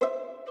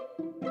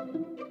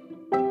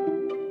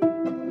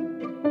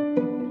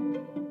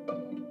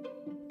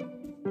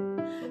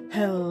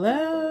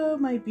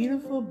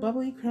beautiful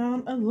bubbly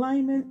crown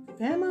alignment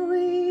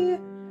family.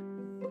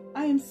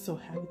 I am so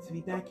happy to be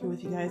back here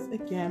with you guys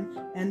again,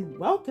 and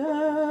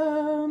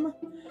welcome.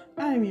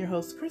 I am your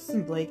host,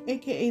 Kristen Blake,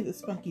 aka the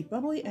Spunky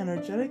Bubbly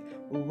Energetic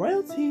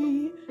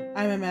Royalty.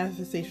 I'm a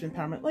manifestation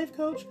empowerment life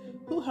coach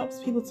who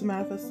helps people to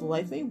manifest the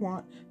life they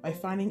want by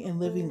finding and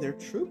living their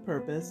true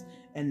purpose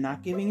and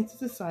not giving into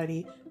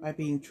society by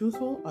being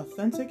truthful,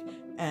 authentic,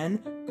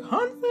 and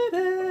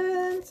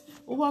confident.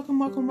 Welcome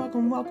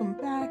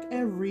back,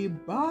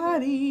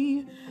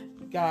 everybody.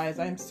 Guys,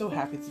 I'm so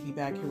happy to be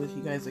back here with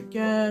you guys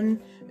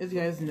again. As you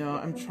guys know,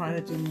 I'm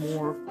trying to do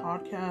more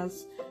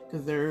podcasts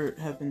because there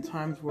have been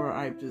times where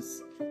I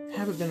just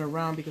haven't been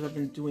around because I've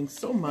been doing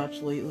so much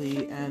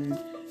lately and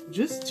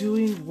just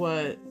doing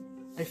what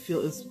I feel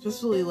is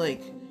just really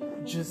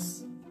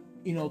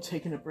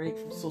taking a break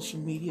from social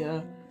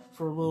media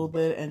for a little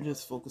bit and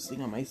just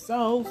focusing on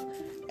myself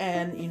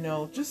and,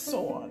 just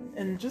so on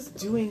and just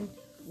doing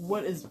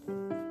what is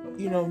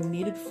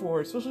needed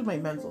for especially my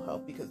mental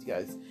health, because you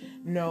guys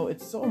know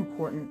it's so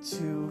important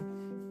to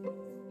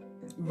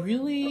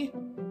really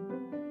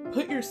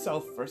put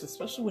yourself first,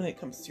 especially when it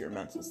comes to your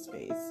mental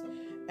space.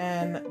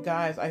 And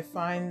guys, I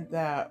find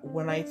that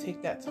when I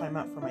take that time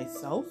out for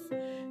myself,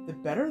 the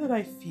better that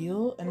I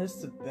feel, and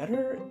it's the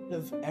better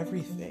of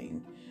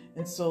everything.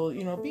 And so,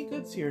 be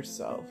good to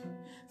yourself.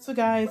 So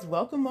guys,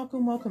 welcome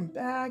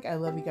back. I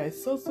love you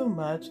guys so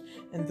much.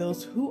 And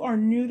those who are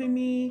new to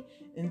me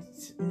and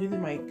new to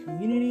my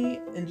community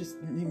and just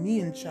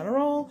me in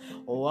general,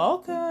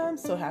 welcome.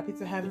 So happy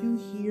to have you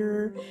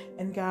here.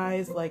 And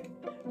guys, I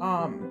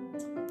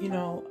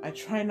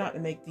try not to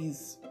make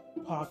these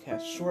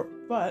podcasts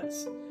short, but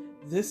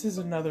this is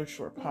another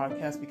short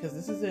podcast because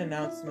this is an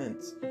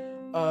announcement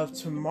of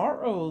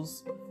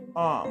tomorrow's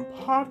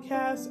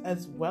podcast,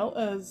 as well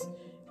as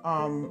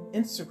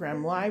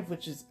Instagram Live,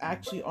 which is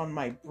actually on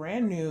my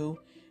brand new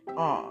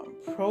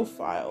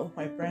profile,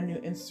 my brand new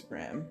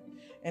Instagram.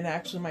 And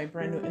actually my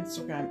brand new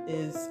Instagram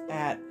is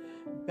at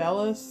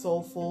Bella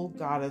Soulful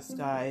Goddess,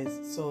 guys.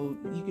 So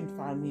you can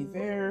find me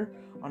there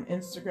on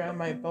Instagram.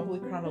 My Bubbly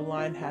Crown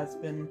line has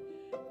been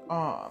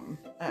I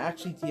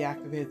actually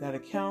deactivated that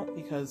account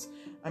because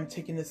I'm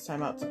taking this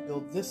time out to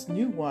build this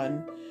new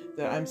one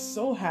that I'm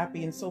so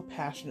happy and so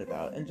passionate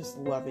about and just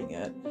loving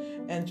it.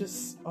 And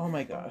just, oh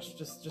my gosh,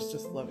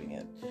 just loving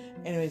it.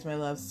 Anyways, my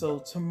love, so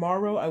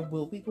tomorrow I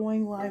will be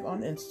going live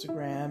on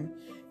Instagram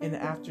in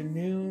the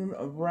afternoon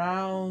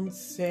around,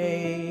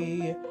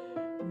 say,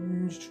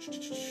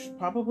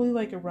 probably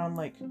around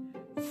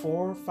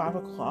 4 or 5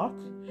 o'clock.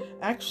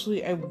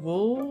 Actually, I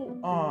will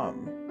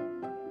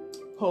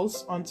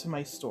post onto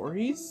my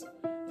stories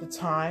the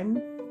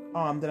time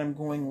that I'm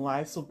going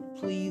live, so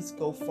please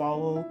go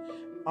follow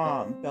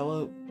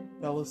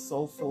Bella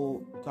Soulful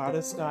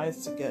Goddess,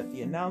 guys, to get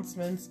the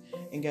announcements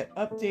and get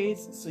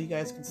updates so you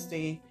guys can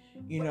stay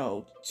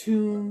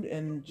tuned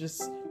and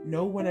just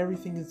know when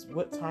everything is,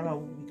 what time I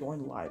will be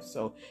going live.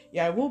 So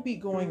yeah, I will be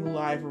going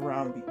live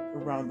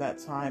around that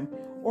time,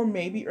 or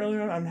maybe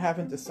earlier. I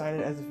haven't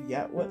decided as of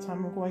yet what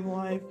time I'm going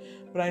live,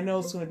 but I know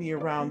it's going to be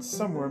around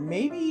somewhere,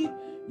 maybe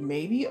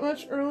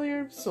much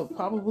earlier. So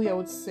probably I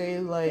would say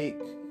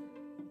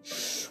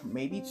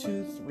maybe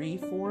 2, 3,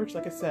 4.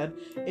 Like I said,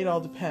 it all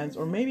depends,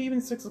 or maybe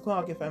even 6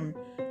 o'clock if I'm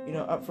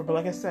up for. But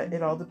like I said,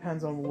 it all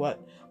depends on what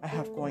I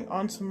have going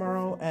on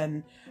tomorrow.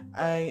 And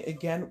I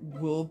again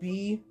will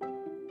be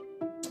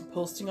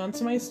posting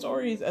onto my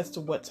stories as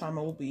to what time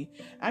I will be.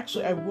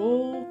 Actually, I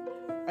will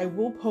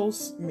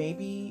post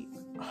maybe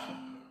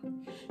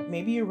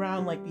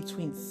around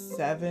between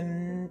 7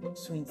 and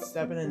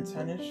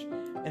 10ish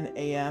and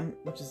a.m.,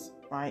 which is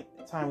my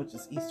time, which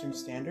is Eastern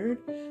Standard.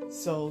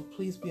 So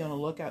please be on the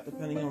lookout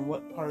depending on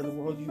what part of the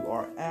world you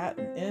are at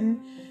and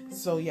in.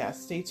 So yeah,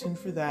 stay tuned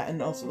for that.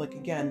 And also,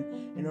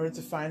 again, in order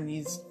to find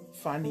the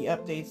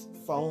updates,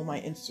 follow my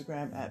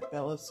Instagram at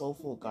Bella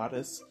Soulful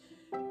Goddess,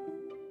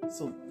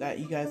 so that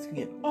you guys can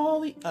get all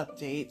the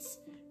updates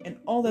and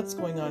all that's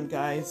going on,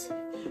 guys.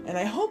 And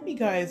I hope you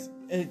guys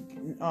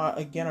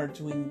again are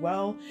doing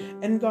well.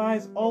 And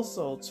guys,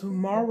 also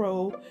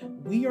tomorrow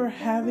we are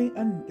having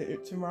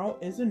tomorrow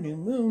is a new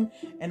moon,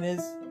 and it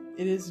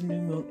is a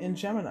new moon in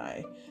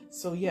Gemini.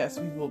 So yes,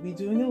 we will be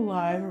doing a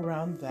live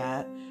around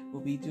that.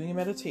 We'll be doing a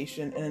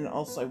meditation, and then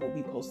also I will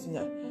be posting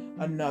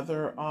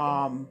another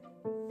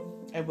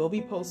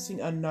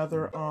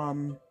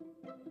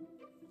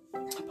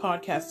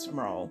podcast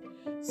tomorrow.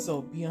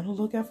 So be on the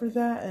lookout for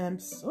that, and I'm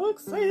so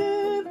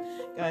excited,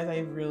 guys. I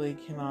really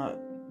cannot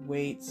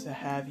wait to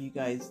have you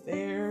guys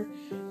there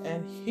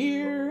and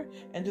here,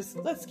 and just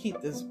let's keep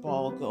this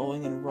ball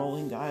going and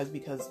rolling, guys,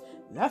 because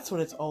that's what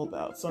it's all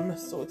about. So I'm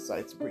so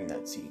excited to bring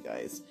that to you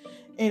guys.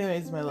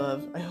 Anyways, my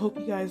love, I hope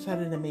you guys had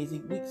an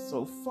amazing week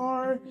so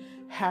far.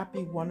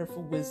 Happy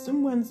wonderful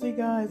Wisdom Wednesday,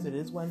 guys. It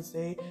is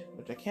Wednesday,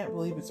 which I can't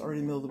believe it's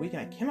already the middle of the week,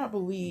 and I cannot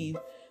believe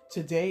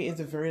today is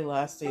the very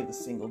last day of the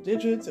single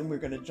digits, and we're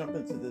going to jump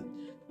into the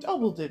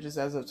double digits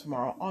as of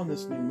tomorrow on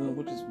this new moon,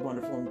 which is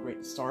wonderful and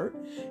great to start.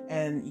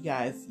 And you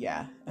guys,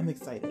 yeah, I'm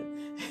excited.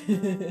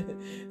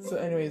 So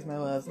anyways, my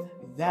loves,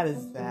 that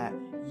is that.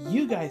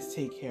 You guys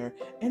take care,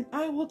 and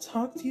I will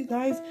talk to you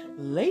guys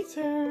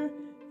later.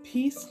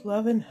 Peace,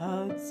 love, and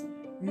hugs.